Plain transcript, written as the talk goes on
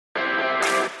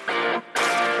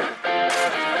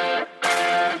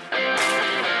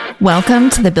Welcome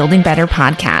to the Building Better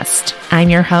podcast. I'm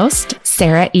your host,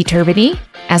 Sarah Eturbity.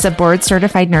 As a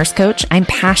board-certified nurse coach, I'm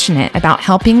passionate about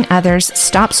helping others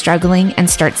stop struggling and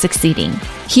start succeeding.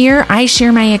 Here, I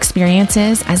share my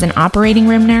experiences as an operating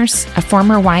room nurse, a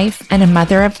former wife, and a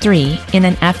mother of 3 in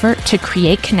an effort to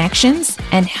create connections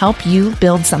and help you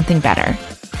build something better.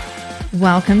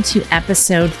 Welcome to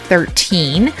episode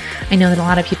 13. I know that a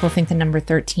lot of people think the number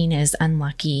 13 is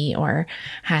unlucky or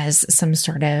has some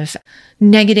sort of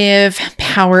negative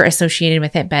power associated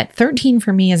with it, but 13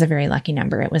 for me is a very lucky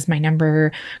number. It was my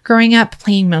number growing up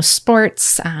playing most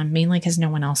sports, mainly because no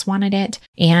one else wanted it.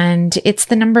 And it's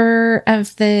the number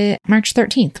of the March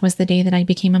 13th was the day that I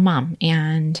became a mom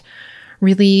and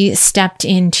really stepped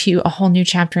into a whole new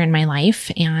chapter in my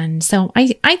life. And so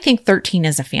I think 13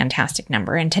 is a fantastic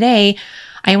number. And today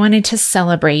I wanted to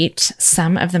celebrate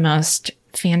some of the most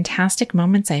fantastic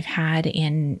moments I've had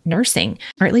in nursing,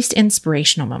 or at least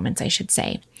inspirational moments, I should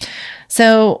say.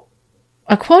 So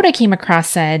a quote I came across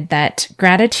said that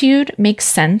gratitude makes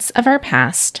sense of our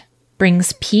past,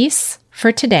 brings peace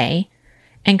for today,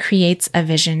 and creates a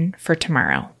vision for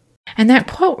tomorrow. And that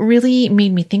quote really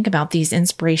made me think about these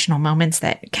inspirational moments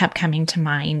that kept coming to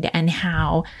mind and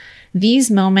how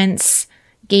these moments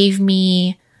gave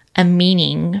me a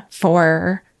meaning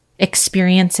for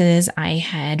experiences I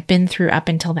had been through up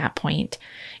until that point.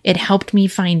 It helped me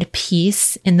find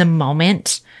peace in the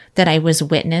moment that I was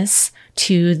witness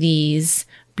to these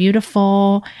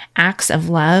beautiful acts of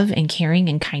love and caring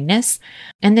and kindness.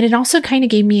 And then it also kind of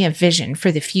gave me a vision for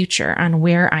the future on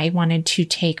where I wanted to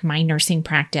take my nursing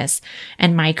practice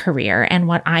and my career and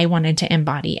what I wanted to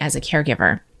embody as a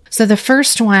caregiver. So the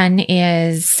first one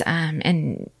is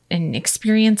an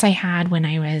experience I had when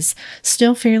I was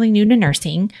still fairly new to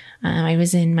nursing. I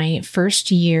was in my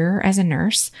first year as a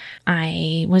nurse.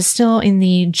 I was still in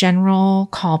the general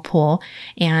call pool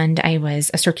and I was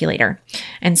a circulator.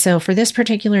 And so for this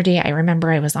particular day, I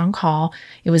remember I was on call.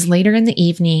 It was later in the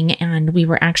evening and we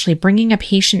were actually bringing a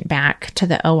patient back to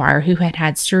the OR who had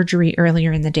had surgery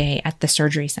earlier in the day at the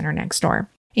surgery center next door.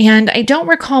 And I don't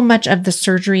recall much of the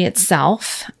surgery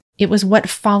itself. It was what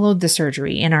followed the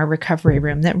surgery in our recovery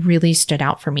room that really stood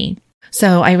out for me.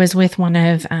 So I was with one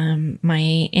of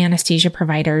my anesthesia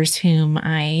providers whom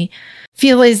I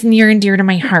feel is near and dear to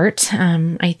my heart.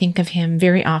 I think of him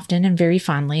very often and very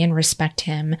fondly and respect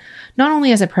him not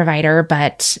only as a provider,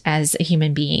 but as a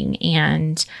human being.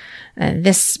 And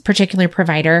this particular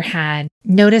provider had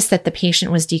noticed that the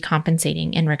patient was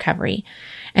decompensating in recovery.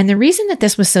 And the reason that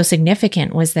this was so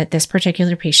significant was that this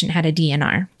particular patient had a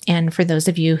DNR. And for those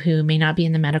of you who may not be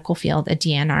in the medical field, a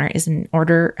DNR is an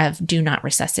order of do not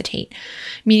resuscitate,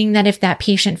 meaning that if that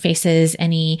patient faces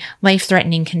any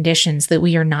life-threatening conditions that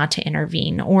we are not to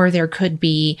intervene, or there could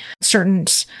be certain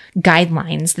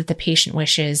guidelines that the patient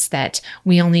wishes that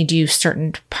we only do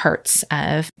certain parts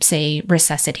of, say,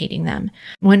 resuscitating them.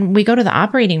 When we go to the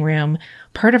operating room,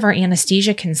 part of our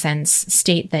anesthesia consents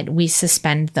state that we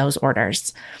suspend those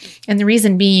orders. And the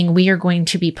reason being, we are going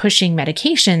to be pushing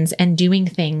medications and doing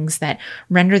things that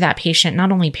render that patient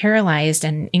not only paralyzed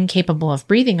and incapable of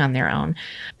breathing on their own,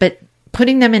 but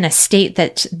putting them in a state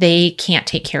that they can't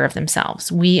take care of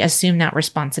themselves. We assume that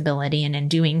responsibility, and in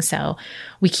doing so,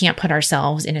 we can't put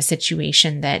ourselves in a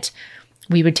situation that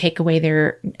we would take away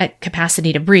their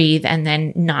capacity to breathe and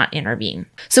then not intervene.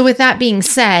 So with that being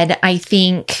said, I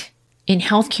think in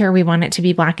healthcare, we want it to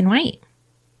be black and white.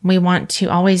 We want to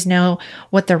always know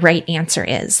what the right answer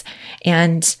is.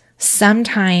 And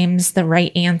sometimes the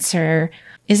right answer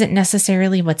isn't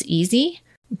necessarily what's easy,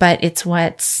 but it's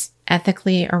what's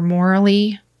ethically or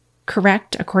morally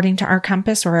correct according to our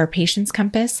compass or our patient's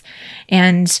compass.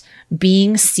 And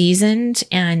being seasoned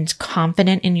and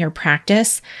confident in your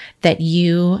practice that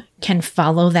you can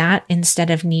follow that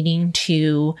instead of needing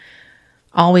to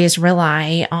always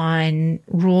rely on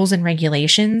rules and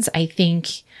regulations, I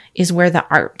think is where the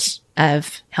art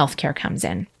of healthcare comes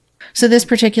in. So this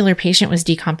particular patient was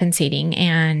decompensating,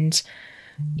 and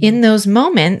in those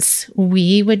moments,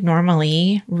 we would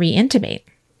normally re-intubate.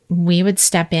 We would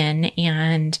step in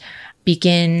and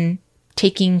begin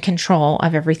taking control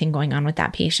of everything going on with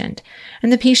that patient.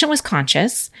 And the patient was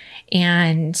conscious,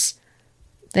 and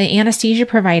the anesthesia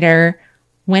provider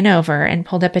went over and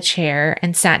pulled up a chair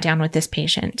and sat down with this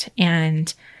patient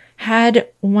and had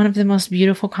one of the most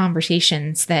beautiful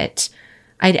conversations that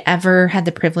I'd ever had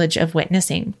the privilege of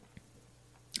witnessing.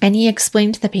 And he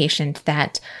explained to the patient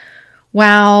that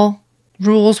while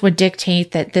rules would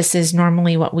dictate that this is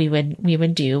normally what we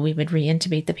would do, we would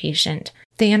re-intubate the patient,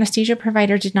 the anesthesia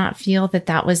provider did not feel that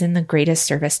that was in the greatest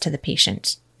service to the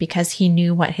patient because he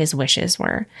knew what his wishes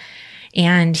were.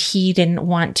 and he didn't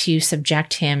want to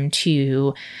subject him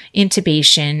to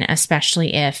intubation,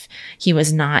 especially if he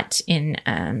was not in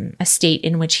a state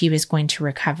in which he was going to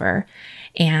recover,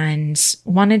 and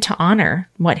wanted to honor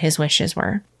what his wishes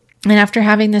were. And after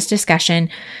having this discussion,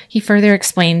 he further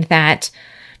explained that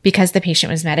because the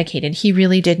patient was medicated, he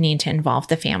really did need to involve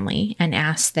the family, and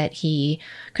asked that he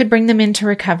could bring them into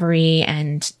recovery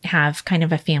and have kind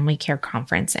of a family care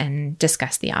conference and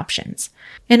discuss the options.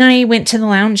 And I went to the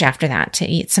lounge after that to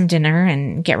eat some dinner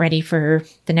and get ready for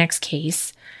the next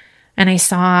case. And I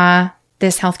saw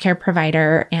this healthcare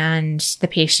provider and the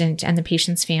patient and the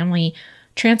patient's family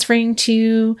transferring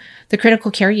to the critical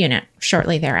care unit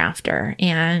shortly thereafter.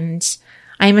 And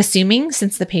I'm assuming,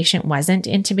 since the patient wasn't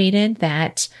intubated,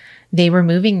 that they were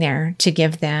moving there to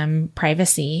give them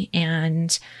privacy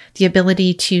and the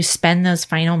ability to spend those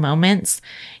final moments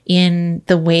in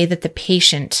the way that the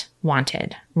patient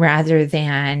wanted, rather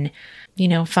than,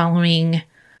 following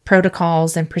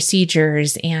protocols and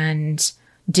procedures and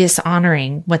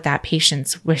dishonoring what that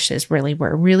patient's wishes really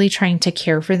were, really trying to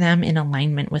care for them in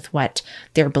alignment with what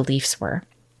their beliefs were.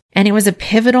 And it was a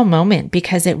pivotal moment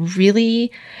because it really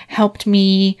helped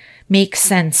me make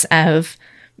sense of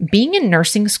being in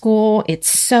nursing school. It's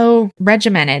so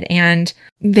regimented, and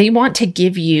they want to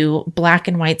give you black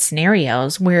and white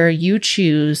scenarios where you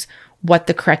choose what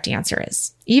the correct answer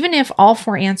is. Even if all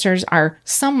 4 answers are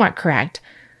somewhat correct,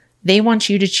 they want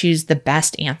you to choose the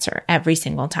best answer every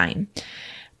single time.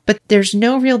 But there's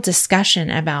no real discussion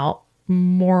about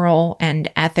moral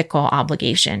and ethical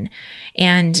obligation.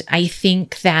 And I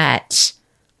think that's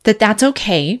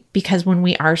okay, because when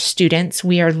we are students,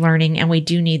 we are learning, and we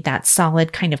do need that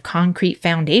solid kind of concrete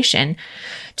foundation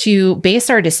to base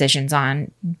our decisions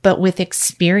on, but with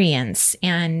experience,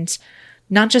 and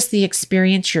not just the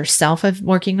experience yourself of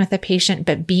working with a patient,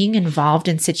 but being involved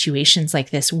in situations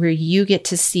like this where you get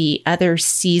to see other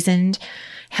seasoned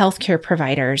healthcare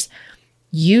providers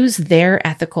use their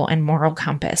ethical and moral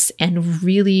compass and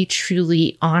really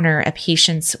truly honor a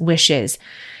patient's wishes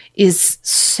is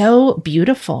so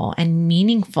beautiful and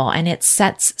meaningful. And it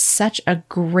sets such a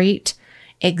great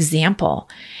example.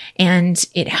 And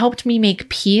it helped me make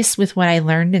peace with what I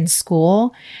learned in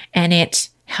school. And it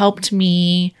helped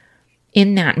me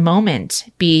in that moment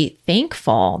be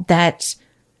thankful that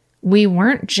we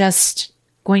weren't just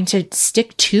going to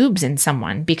stick tubes in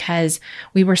someone because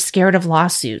we were scared of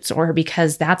lawsuits or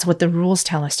because that's what the rules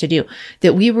tell us to do,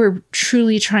 that we were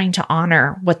truly trying to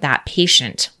honor what that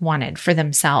patient wanted for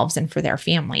themselves and for their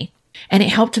family. And it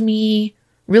helped me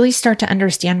really start to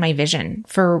understand my vision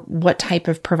for what type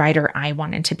of provider I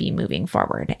wanted to be moving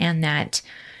forward, and that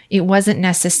it wasn't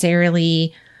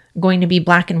necessarily going to be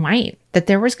black and white, that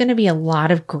there was going to be a lot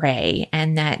of gray,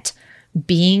 and that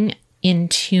being in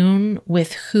tune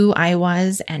with who I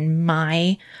was and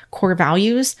my core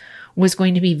values was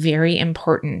going to be very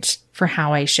important for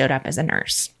how I showed up as a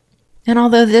nurse. And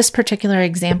although this particular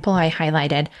example I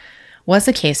highlighted was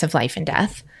a case of life and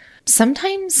death,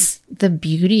 sometimes the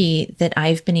beauty that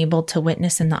I've been able to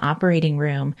witness in the operating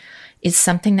room is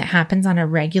something that happens on a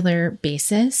regular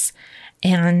basis,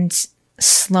 and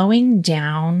slowing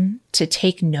down to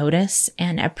take notice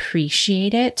and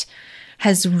appreciate it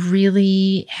has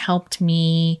really helped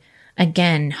me,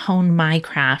 again, hone my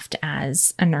craft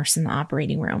as a nurse in the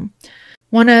operating room.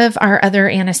 One of our other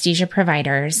anesthesia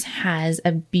providers has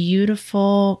a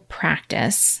beautiful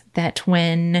practice that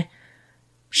when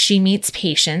she meets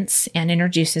patients and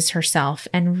introduces herself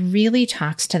and really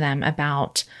talks to them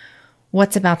about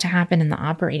what's about to happen in the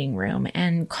operating room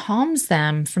and calms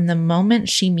them from the moment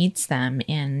she meets them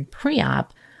in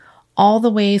pre-op all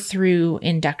the way through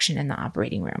induction in the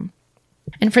operating room.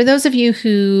 And for those of you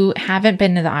who haven't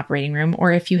been to the operating room,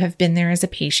 or if you have been there as a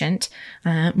patient,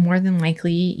 more than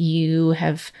likely you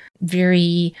have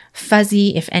very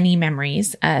fuzzy, if any,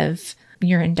 memories of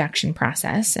your induction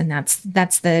process. And that's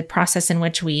the process in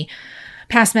which we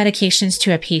pass medications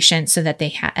to a patient so that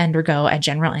they undergo a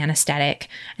general anesthetic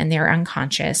and they're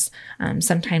unconscious.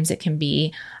 Sometimes it can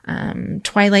be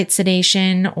twilight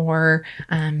sedation, or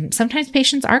sometimes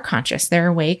patients are conscious. They're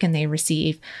awake and they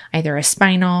receive either a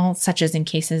spinal, such as in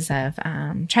cases of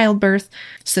childbirth,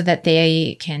 so that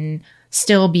they can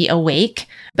still be awake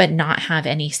but not have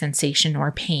any sensation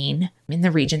or pain in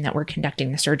the region that we're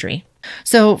conducting the surgery.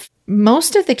 So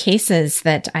most of the cases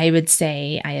that I would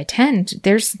say I attend,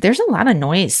 there's a lot of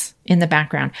noise in the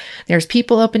background. There's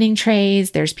people opening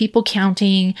trays, there's people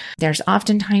counting, there's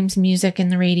oftentimes music in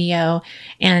the radio.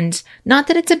 And not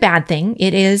that it's a bad thing,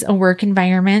 it is a work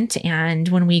environment. And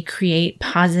when we create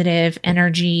positive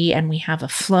energy and we have a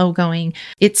flow going,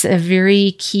 it's a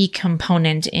very key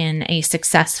component in a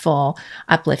successful,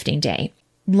 uplifting day.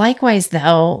 Likewise,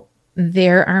 though,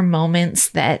 there are moments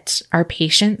that our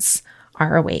patients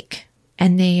are awake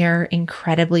and they are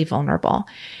incredibly vulnerable.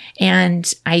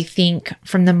 And I think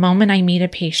from the moment I meet a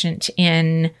patient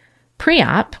in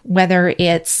pre-op, whether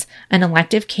it's an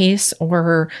elective case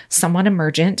or somewhat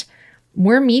emergent,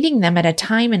 we're meeting them at a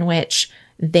time in which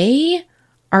they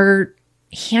are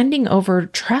handing over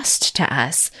trust to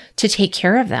us to take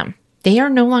care of them. They are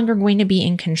no longer going to be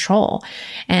in control.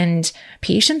 And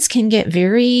patients can get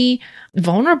very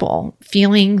vulnerable,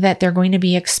 feeling that they're going to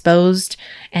be exposed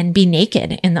and be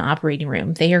naked in the operating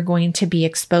room. They are going to be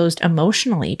exposed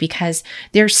emotionally because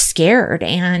they're scared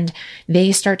and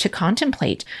they start to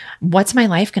contemplate, what's my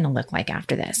life going to look like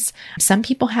after this? Some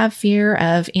people have fear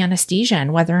of anesthesia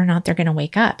and whether or not they're going to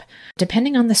wake up,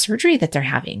 depending on the surgery that they're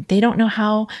having. They don't know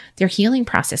how their healing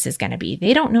process is going to be.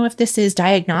 They don't know if this is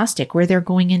diagnostic, where they're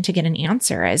going in to get an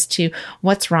answer as to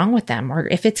what's wrong with them, or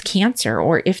if it's cancer,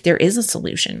 or if there is a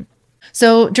solution.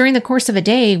 So during the course of a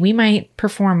day, we might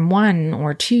perform 1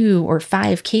 or 2 or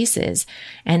 5 cases,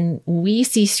 and we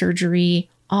see surgery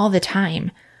all the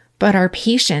time. But our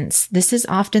patients, this is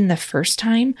often the first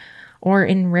time, or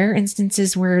in rare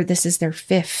instances where this is their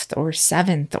 5th or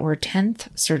 7th or 10th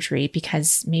surgery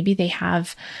because maybe they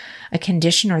have a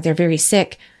condition or they're very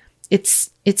sick. It's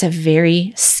a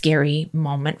very scary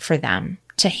moment for them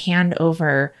to hand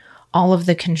over all of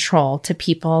the control to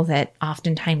people that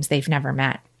oftentimes they've never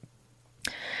met.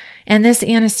 And this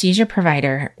anesthesia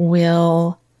provider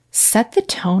will set the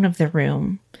tone of the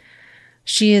room.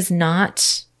 She is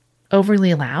not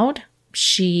overly loud.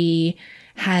 She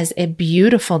has a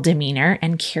beautiful demeanor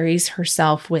and carries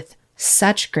herself with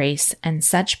such grace and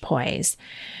such poise.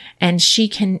 And she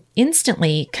can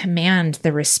instantly command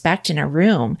the respect in a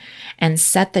room and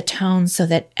set the tone so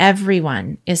that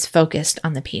everyone is focused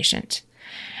on the patient.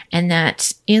 And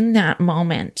that in that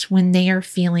moment, when they are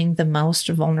feeling the most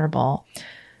vulnerable,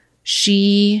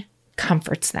 she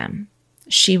comforts them.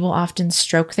 She will often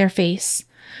stroke their face.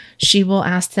 She will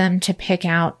ask them to pick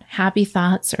out happy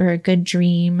thoughts or a good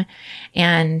dream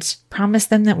and promise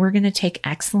them that we're going to take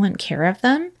excellent care of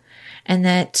them and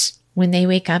that when they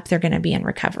wake up, they're going to be in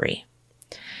recovery.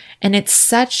 And it's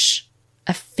such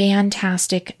a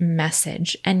fantastic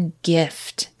message and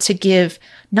gift to give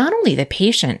not only the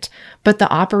patient, but the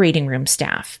operating room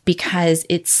staff, because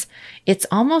it's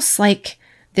almost like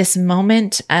this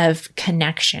moment of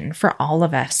connection for all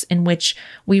of us in which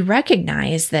we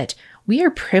recognize that we are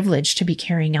privileged to be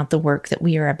carrying out the work that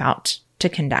we are about to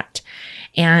conduct,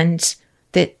 and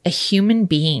that a human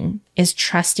being is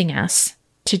trusting us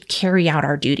to carry out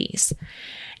our duties.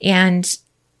 And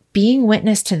being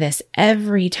witness to this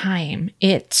every time,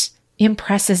 it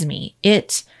impresses me.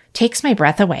 It takes my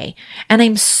breath away. And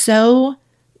I'm so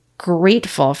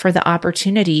grateful for the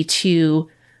opportunity to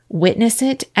witness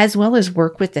it as well as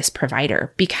work with this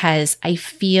provider, because I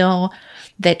feel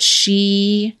that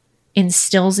she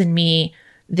instills in me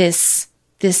this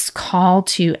call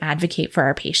to advocate for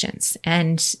our patients.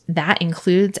 And that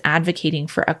includes advocating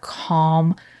for a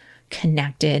calm,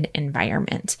 connected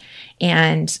environment.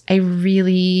 And I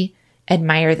really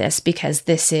admire this because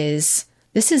this is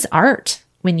art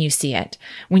when you see it.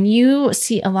 When you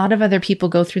see a lot of other people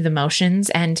go through the motions,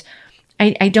 and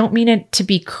I don't mean it to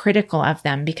be critical of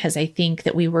them, because I think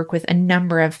that we work with a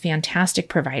number of fantastic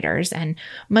providers and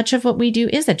much of what we do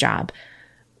is a job.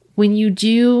 When you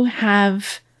do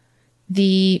have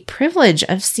the privilege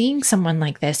of seeing someone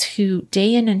like this who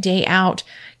day in and day out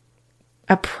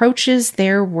approaches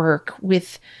their work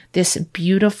with this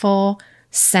beautiful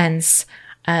sense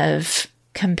of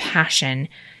compassion,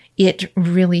 it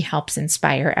really helps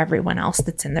inspire everyone else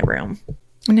that's in the room.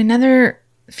 And another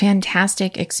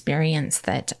fantastic experience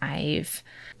that I've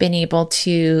been able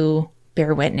to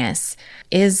bear witness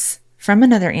is from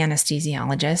another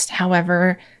anesthesiologist.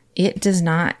 However, it does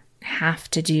not have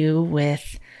to do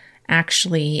with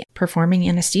actually performing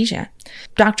anesthesia.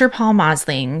 Dr. Paul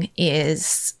Mosling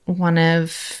is one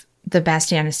of the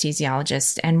best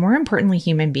anesthesiologists and, more importantly,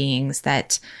 human beings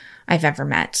that I've ever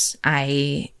met.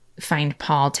 I find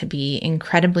Paul to be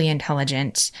incredibly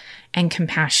intelligent and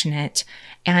compassionate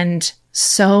and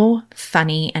so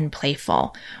funny and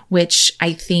playful, which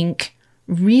I think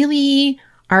really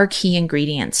are key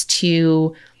ingredients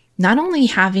to not only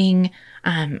having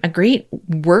a great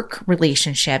work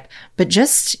relationship, but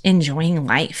just enjoying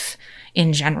life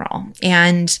in general.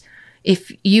 And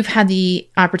if you've had the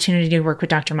opportunity to work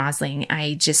with Dr. Mosling,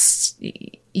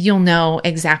 you'll know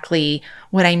exactly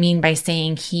what I mean by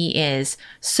saying he is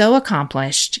so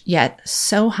accomplished, yet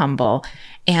so humble,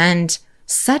 and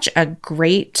such a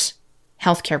great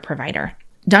healthcare provider.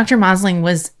 Dr. Mosling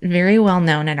was very well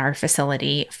known at our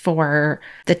facility for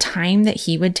the time that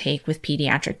he would take with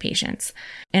pediatric patients.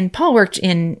 And Paul worked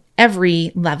in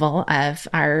every level of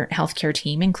our healthcare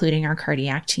team, including our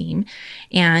cardiac team.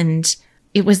 And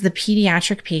it was the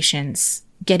pediatric patients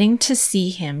getting to see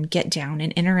him get down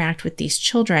and interact with these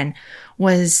children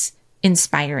was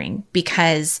inspiring,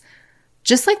 because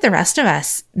just like the rest of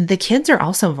us, the kids are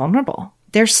also vulnerable.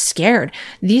 They're scared.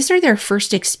 These are their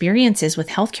first experiences with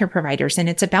healthcare providers, and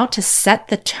it's about to set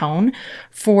the tone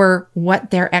for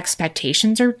what their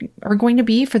expectations are going to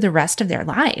be for the rest of their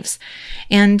lives.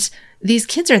 And these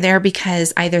kids are there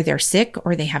because either they're sick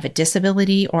or they have a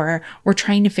disability, or we're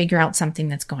trying to figure out something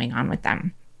that's going on with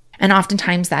them. And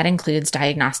oftentimes that includes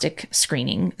diagnostic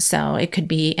screening. So it could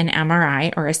be an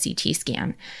MRI or a CT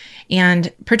scan.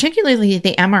 And particularly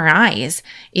the MRIs,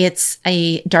 it's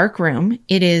a dark room.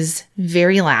 It is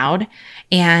very loud,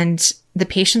 and the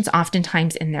patient's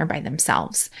oftentimes in there by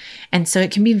themselves. And so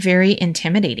it can be very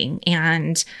intimidating.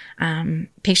 And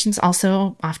patients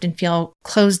also often feel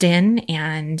closed in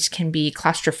and can be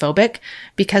claustrophobic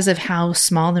because of how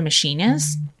small the machine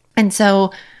is. And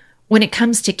so when it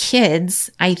comes to kids,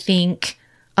 I think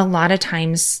a lot of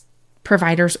times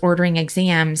providers ordering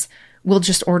exams will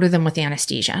just order them with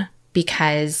anesthesia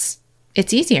because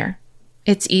it's easier.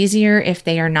 It's easier if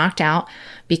they are knocked out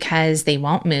because they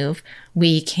won't move.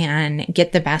 We can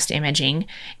get the best imaging,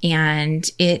 and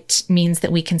it means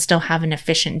that we can still have an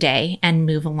efficient day and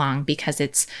move along because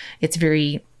it's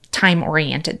very time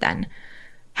oriented then.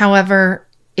 However,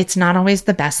 it's not always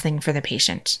the best thing for the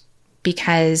patient,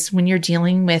 because when you're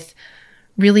dealing with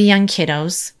really young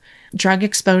kiddos, drug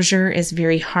exposure is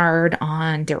very hard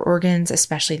on their organs,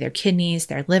 especially their kidneys,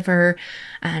 their liver.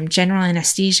 General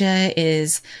anesthesia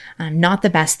is not the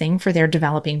best thing for their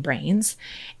developing brains.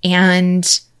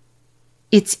 And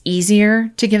it's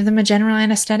easier to give them a general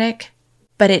anesthetic,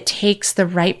 but it takes the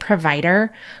right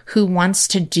provider who wants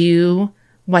to do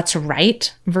what's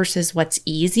right versus what's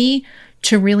easy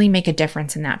to really make a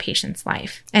difference in that patient's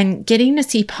life. And getting to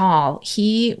see Paul,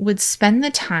 he would spend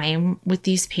the time with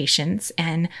these patients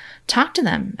and talk to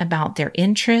them about their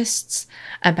interests,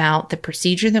 about the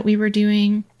procedure that we were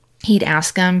doing. He'd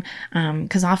ask them,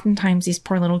 because oftentimes these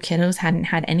poor little kiddos hadn't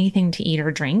had anything to eat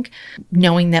or drink,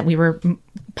 knowing that we were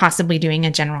possibly doing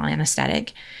a general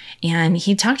anesthetic. And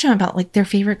he'd talk to them about like their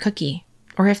favorite cookie,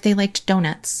 or if they liked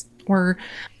donuts, or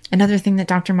another thing that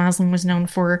Dr. Mosling was known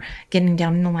for getting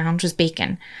down in the lounge was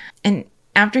bacon. And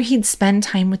after he'd spend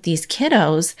time with these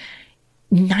kiddos,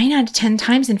 9 out of 10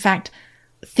 times, in fact,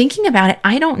 thinking about it,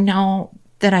 I don't know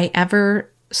that I ever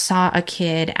saw a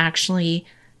kid actually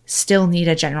still need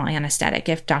a general anesthetic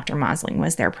if Dr. Mosling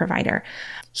was their provider.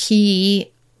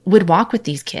 He would walk with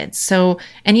these kids. So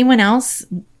anyone else,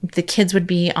 the kids would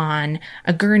be on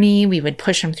a gurney. We would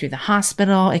push them through the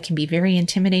hospital. It can be very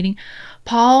intimidating.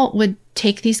 Paul would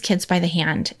take these kids by the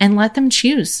hand and let them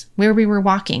choose where we were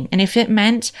walking. And if it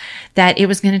meant that it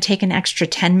was going to take an extra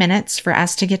 10 minutes for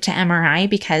us to get to MRI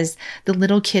because the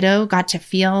little kiddo got to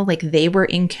feel like they were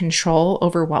in control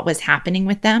over what was happening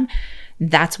with them,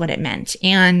 that's what it meant.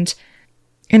 And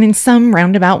in some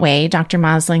roundabout way, Dr.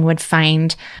 Mosling would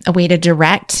find a way to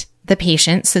direct the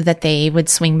patient so that they would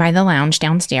swing by the lounge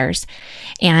downstairs.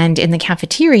 And in the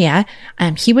cafeteria,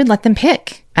 he would let them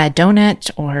pick a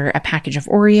donut or a package of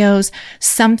Oreos,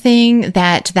 something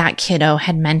that kiddo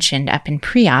had mentioned up in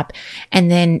pre-op, and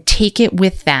then take it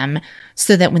with them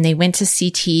so that when they went to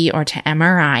CT or to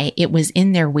MRI, it was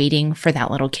in there waiting for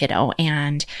that little kiddo.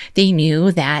 And they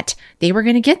knew that they were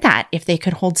going to get that if they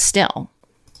could hold still.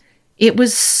 It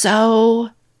was so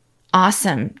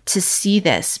awesome to see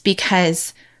this,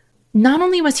 because not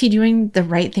only was he doing the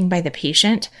right thing by the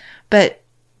patient, but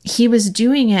he was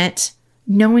doing it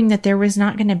knowing that there was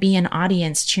not going to be an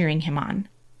audience cheering him on.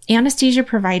 Anesthesia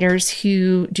providers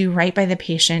who do right by the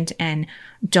patient and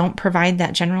don't provide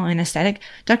that general anesthetic,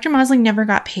 Dr. Mosling never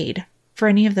got paid for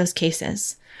any of those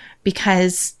cases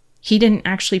because he didn't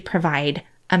actually provide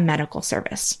a medical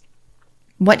service.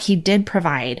 What he did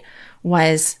provide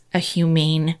was a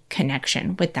humane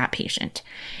connection with that patient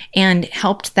and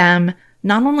helped them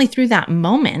not only through that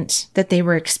moment that they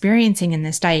were experiencing in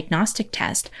this diagnostic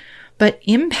test, but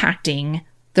impacting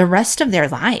the rest of their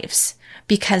lives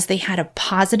because they had a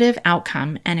positive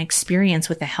outcome and experience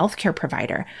with a healthcare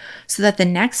provider, so that the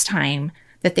next time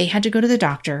that they had to go to the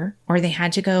doctor or they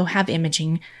had to go have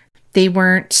imaging, they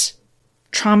weren't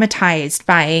traumatized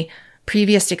by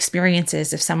previous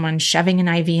experiences of someone shoving an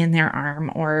IV in their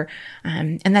arm or,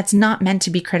 and that's not meant to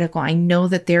be critical. I know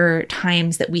that there are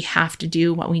times that we have to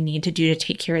do what we need to do to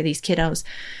take care of these kiddos.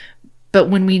 But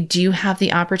when we do have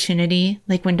the opportunity,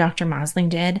 like when Dr. Mosling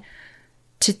did,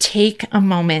 to take a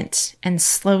moment and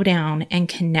slow down and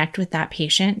connect with that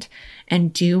patient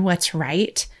and do what's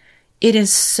right, it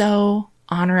is so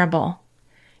honorable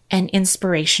and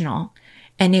inspirational.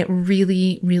 And it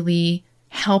really, really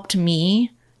helped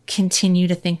me continue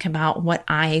to think about what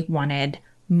I wanted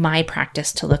my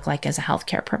practice to look like as a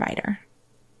healthcare provider.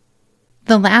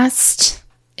 The last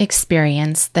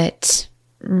experience that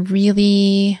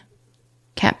really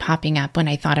kept popping up when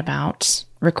I thought about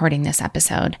recording this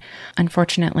episode,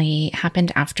 unfortunately,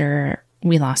 happened after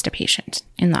we lost a patient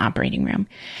in the operating room.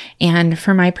 And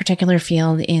for my particular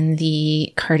field in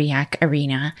the cardiac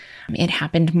arena, it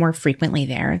happened more frequently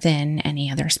there than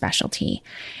any other specialty.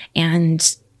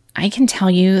 And I can tell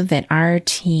you that our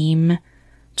team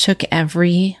took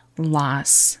every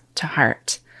loss to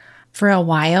heart. For a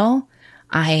while,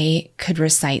 I could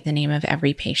recite the name of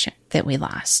every patient that we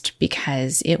lost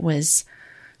because it was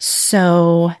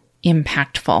so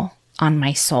impactful on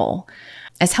my soul.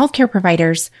 As healthcare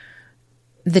providers,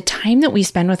 the time that we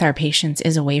spend with our patients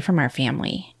is away from our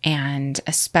family, and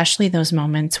especially those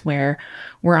moments where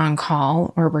we're on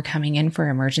call or we're coming in for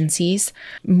emergencies,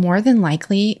 more than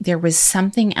likely there was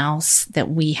something else that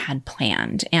we had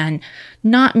planned. And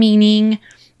not meaning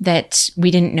that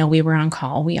we didn't know we were on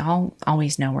call. We all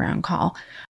always know we're on call.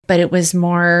 But it was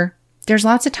more, there's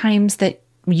lots of times that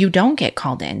you don't get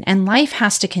called in and life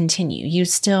has to continue. You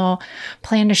still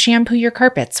plan to shampoo your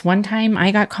carpets. One time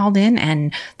I got called in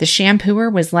and the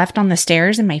shampooer was left on the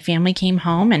stairs and my family came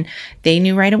home and they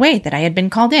knew right away that I had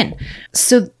been called in.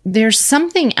 So there's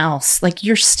something else, like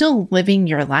you're still living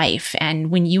your life. And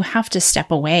when you have to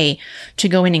step away to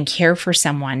go in and care for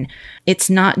someone, it's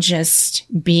not just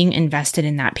being invested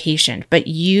in that patient, but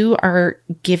you are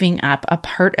giving up a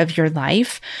part of your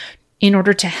life in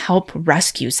order to help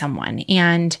rescue someone.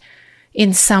 And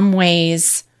in some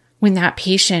ways, when that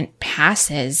patient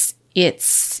passes,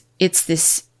 it's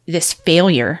this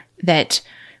failure that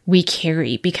we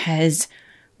carry because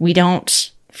we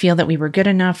don't feel that we were good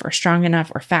enough or strong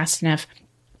enough or fast enough.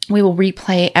 We will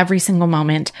replay every single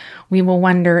moment. We will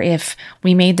wonder if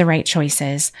we made the right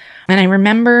choices. And I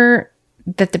remember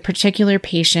that the particular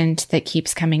patient that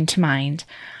keeps coming to mind,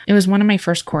 it was one of my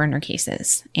first coroner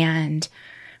cases. And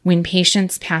when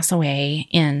patients pass away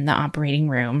in the operating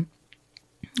room,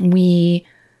 we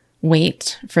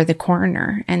wait for the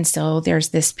coroner. And so there's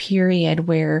this period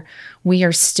where we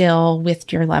are still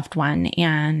with your loved one.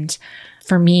 And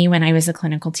for me, when I was a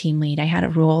clinical team lead, I had a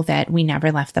rule that we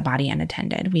never left the body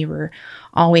unattended. We were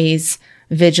always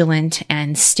vigilant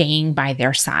and staying by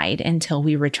their side until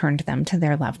we returned them to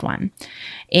their loved one.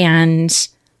 And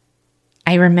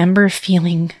I remember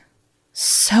feeling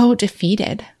so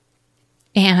defeated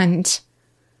and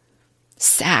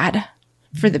sad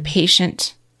for the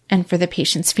patient and for the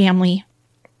patient's family.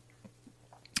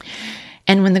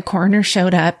 And when the coroner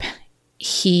showed up,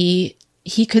 he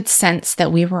could sense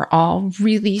that we were all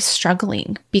really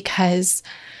struggling because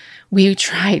we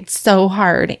tried so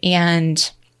hard.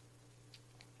 And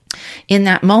in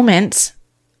that moment,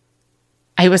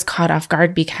 I was caught off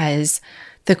guard because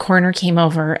the coroner came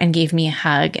over and gave me a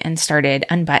hug and started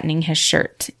unbuttoning his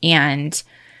shirt. And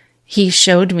he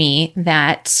showed me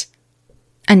that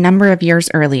a number of years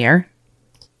earlier,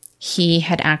 he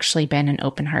had actually been an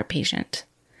open heart patient.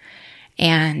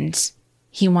 And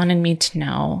he wanted me to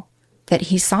know that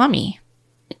he saw me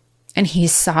and he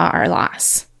saw our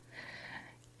loss.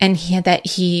 And that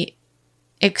he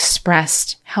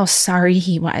expressed how sorry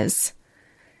he was.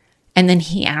 And then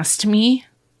he asked me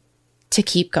to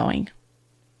keep going,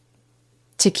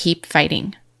 to keep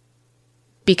fighting.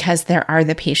 Because there are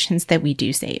the patients that we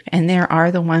do save, and there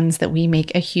are the ones that we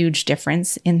make a huge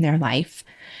difference in their life.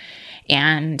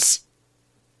 And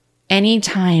any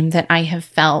time that I have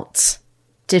felt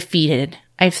defeated,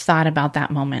 I've thought about that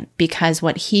moment because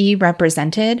what he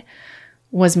represented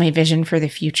was my vision for the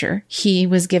future. He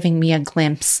was giving me a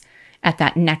glimpse at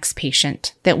that next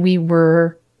patient that we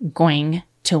were going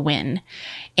to win.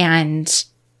 And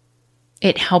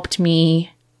it helped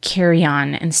me carry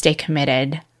on and stay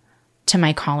committed to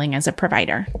my calling as a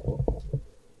provider.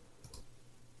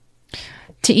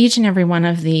 To each and every one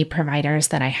of the providers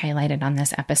that I highlighted on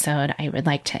this episode, I would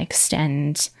like to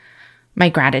extend my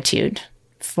gratitude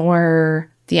for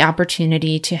the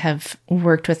opportunity to have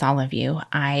worked with all of you.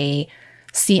 I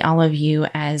see all of you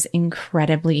as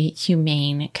incredibly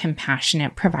humane,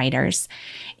 compassionate providers.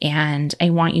 And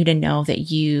I want you to know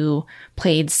that you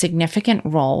played significant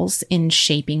roles in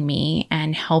shaping me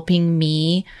and helping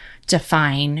me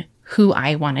define who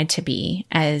I wanted to be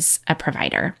as a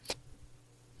provider.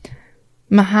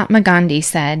 Mahatma Gandhi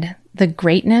said, "The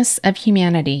greatness of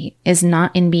humanity is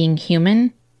not in being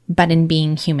human, but in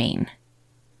being humane."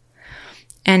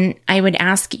 And I would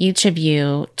ask each of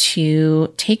you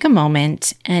to take a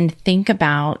moment and think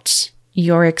about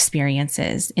your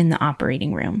experiences in the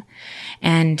operating room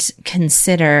and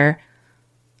consider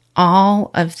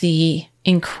all of the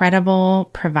incredible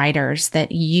providers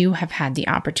that you have had the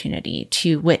opportunity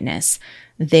to witness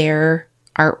their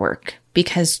artwork,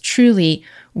 because truly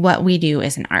what we do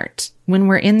is an art. When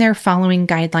we're in there following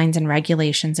guidelines and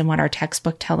regulations and what our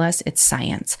textbook tell us, it's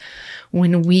science.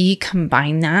 When we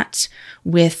combine that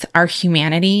with our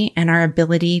humanity and our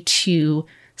ability to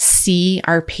see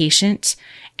our patient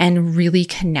and really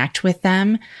connect with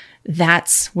them,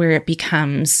 that's where it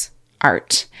becomes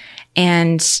art.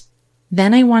 And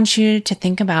then I want you to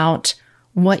think about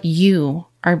what you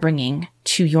are bringing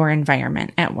to your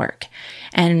environment at work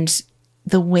and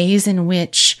the ways in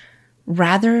which,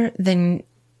 rather than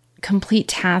complete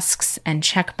tasks and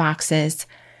check boxes,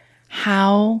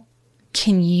 how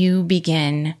can you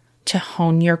begin to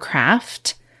hone your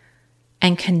craft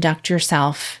and conduct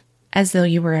yourself as though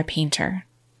you were a painter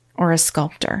or a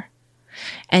sculptor,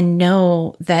 and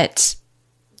know that,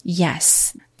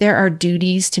 yes, there are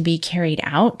duties to be carried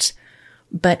out,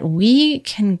 but we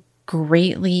can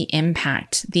greatly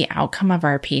impact the outcome of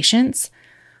our patients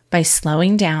by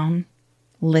slowing down,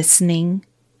 listening,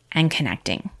 and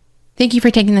connecting. Thank you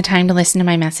for taking the time to listen to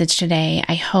my message today.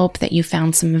 I hope that you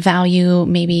found some value.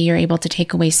 Maybe you're able to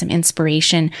take away some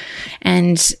inspiration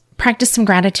and practice some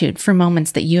gratitude for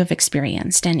moments that you have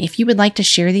experienced. And if you would like to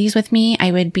share these with me,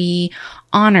 I would be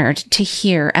honored to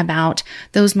hear about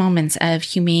those moments of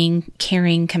humane,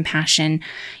 caring, compassion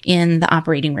in the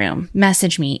operating room.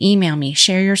 Message me, email me,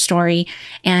 share your story,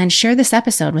 and share this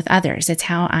episode with others. It's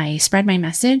how I spread my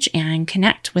message and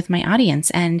connect with my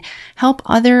audience and help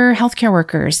other healthcare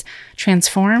workers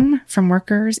transform from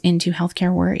workers into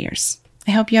healthcare warriors.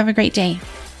 I hope you have a great day.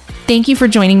 Thank you for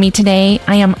joining me today.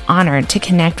 I am honored to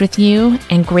connect with you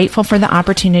and grateful for the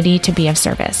opportunity to be of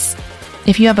service.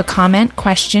 If you have a comment,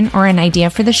 question, or an idea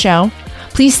for the show,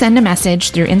 please send a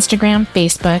message through Instagram,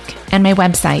 Facebook, and my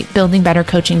website,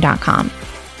 buildingbettercoaching.com.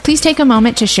 Please take a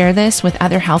moment to share this with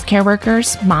other healthcare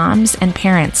workers, moms, and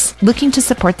parents looking to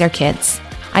support their kids.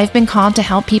 I've been called to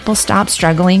help people stop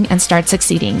struggling and start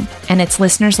succeeding, and it's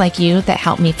listeners like you that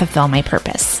help me fulfill my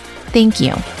purpose. Thank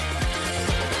you.